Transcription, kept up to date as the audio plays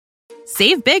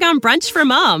Save big on brunch for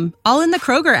mom, all in the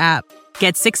Kroger app.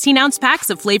 Get 16-ounce packs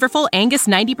of flavorful Angus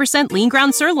 90% lean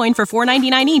ground sirloin for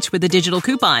 $4.99 each with a digital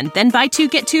coupon. Then buy 2,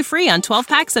 get 2 free on 12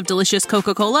 packs of delicious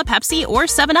Coca-Cola, Pepsi, or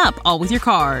 7-Up, all with your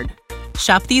card.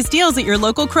 Shop these deals at your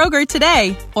local Kroger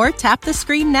today, or tap the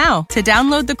screen now to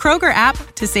download the Kroger app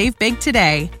to save big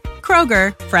today.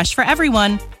 Kroger, fresh for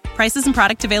everyone. Prices and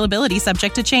product availability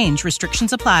subject to change.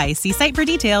 Restrictions apply. See site for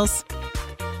details.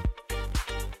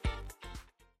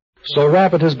 So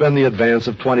rapid has been the advance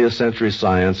of 20th century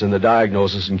science in the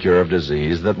diagnosis and cure of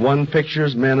disease that one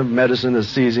pictures men of medicine as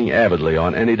seizing avidly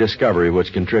on any discovery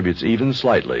which contributes even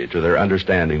slightly to their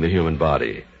understanding the human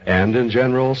body. And in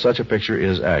general, such a picture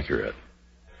is accurate.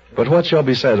 But what shall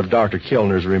be said of Dr.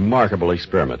 Kilner's remarkable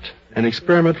experiment? An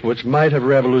experiment which might have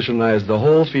revolutionized the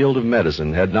whole field of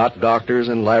medicine had not doctors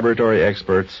and laboratory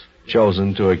experts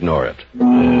chosen to ignore it.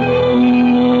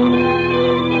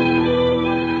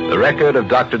 The record of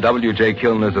Dr. W.J.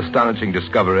 Kilner's astonishing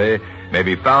discovery may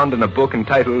be found in a book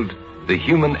entitled The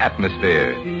Human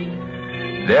Atmosphere.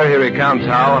 There he recounts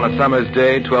how, on a summer's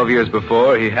day 12 years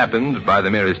before, he happened, by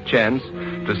the merest chance,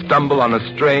 to stumble on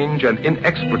a strange and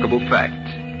inexplicable fact.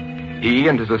 He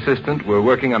and his assistant were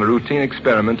working on a routine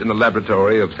experiment in the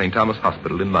laboratory of St. Thomas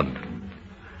Hospital in London.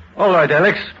 All right,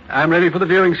 Alex. I'm ready for the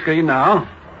viewing screen now.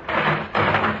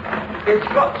 It's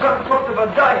got some sort of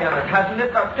a dye on it, hasn't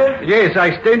it, Doctor? Yes,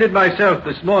 I stained it myself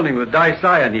this morning with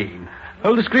dicyanine.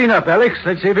 Hold the screen up, Alex.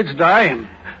 Let's see if it's dye.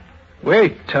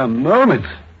 Wait a moment.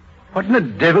 What in the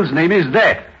devil's name is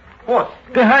that? What?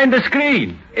 Behind the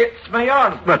screen. It's my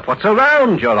arm. But what's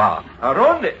around your arm?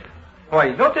 Around it?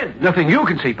 Why, nothing. Nothing you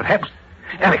can see, perhaps.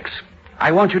 Alex,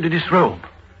 I want you to disrobe.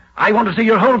 I want to see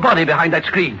your whole body behind that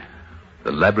screen.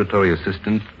 The laboratory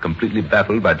assistant, completely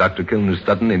baffled by Dr. Kilner's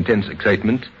sudden, intense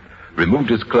excitement, removed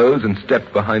his clothes and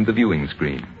stepped behind the viewing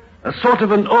screen. A sort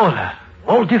of an aura,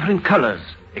 all different colors,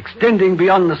 extending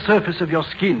beyond the surface of your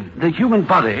skin. The human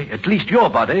body, at least your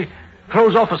body,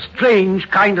 throws off a strange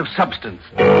kind of substance.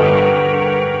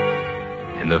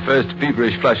 In the first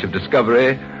feverish flush of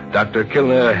discovery, Dr.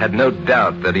 Kilner had no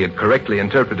doubt that he had correctly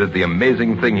interpreted the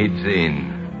amazing thing he'd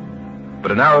seen.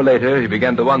 But an hour later, he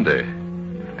began to wonder.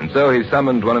 And so he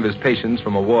summoned one of his patients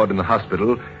from a ward in the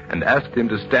hospital and asked him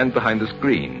to stand behind the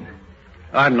screen.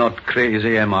 I'm not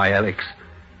crazy, am I, Alex?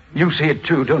 You see it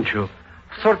too, don't you?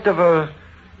 Sort of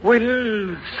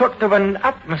an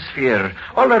atmosphere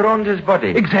all around his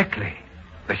body. Exactly.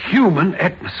 The human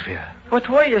atmosphere. But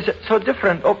why is it so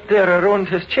different up there around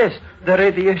his chest? The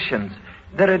radiations,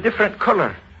 they're a different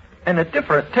color and a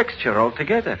different texture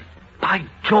altogether. By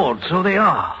George, so they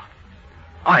are.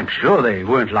 I'm sure they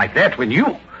weren't like that when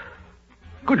you...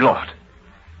 Good Lord.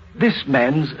 This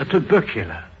man's a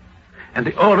tubercular. And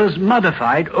the aura's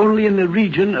modified only in the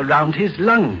region around his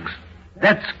lungs.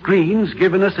 That screen's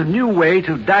given us a new way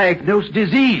to diagnose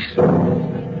disease.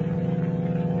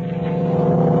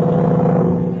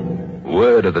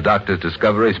 Word of the doctor's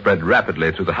discovery spread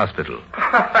rapidly through the hospital.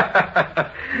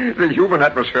 The human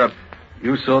atmosphere.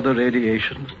 You saw the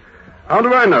radiations? How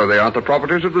do I know they aren't the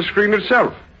properties of the screen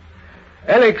itself?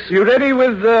 Alex, you ready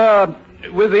with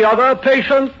the other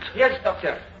patient? Yes,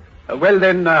 Doctor. Well,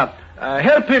 then,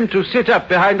 help him to sit up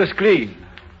behind the screen.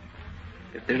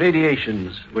 If the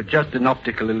radiations were just an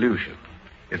optical illusion,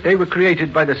 if they were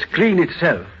created by the screen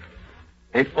itself,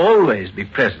 they'd always be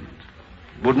present.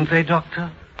 Wouldn't they,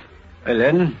 Doctor? Well,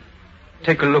 then,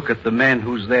 take a look at the man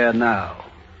who's there now.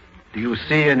 Do you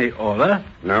see any aura?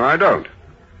 No, I don't.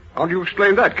 How do you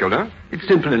explain that, Kilner? It's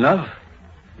simple enough.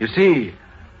 You see,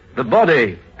 the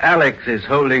body Alex is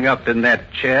holding up in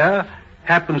that chair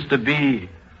happens to be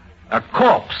a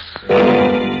corpse.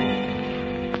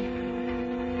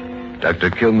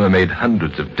 Dr. Kilner made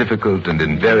hundreds of difficult and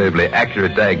invariably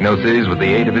accurate diagnoses with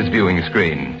the aid of his viewing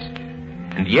screens.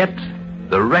 And yet,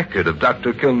 the record of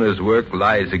Dr. Kilner's work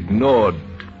lies ignored,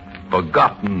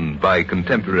 forgotten by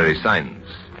contemporary science.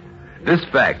 This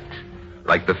fact,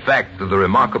 like the fact of the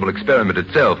remarkable experiment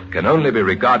itself, can only be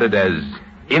regarded as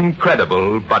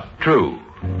incredible but true.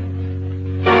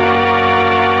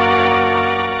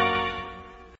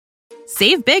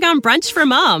 Save big on brunch for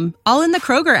mom, all in the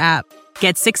Kroger app.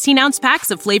 Get 16-ounce packs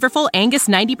of flavorful Angus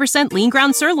 90% lean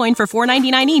ground sirloin for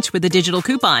 $4.99 each with a digital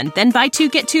coupon. Then buy 2,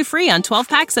 get 2 free on 12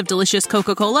 packs of delicious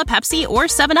Coca-Cola, Pepsi, or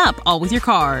 7-Up, all with your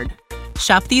card.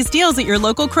 Shop these deals at your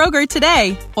local Kroger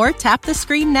today, or tap the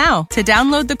screen now to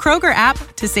download the Kroger app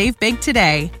to save big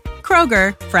today.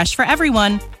 Kroger, fresh for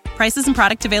everyone. Prices and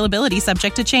product availability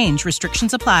subject to change.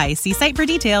 Restrictions apply. See site for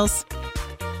details.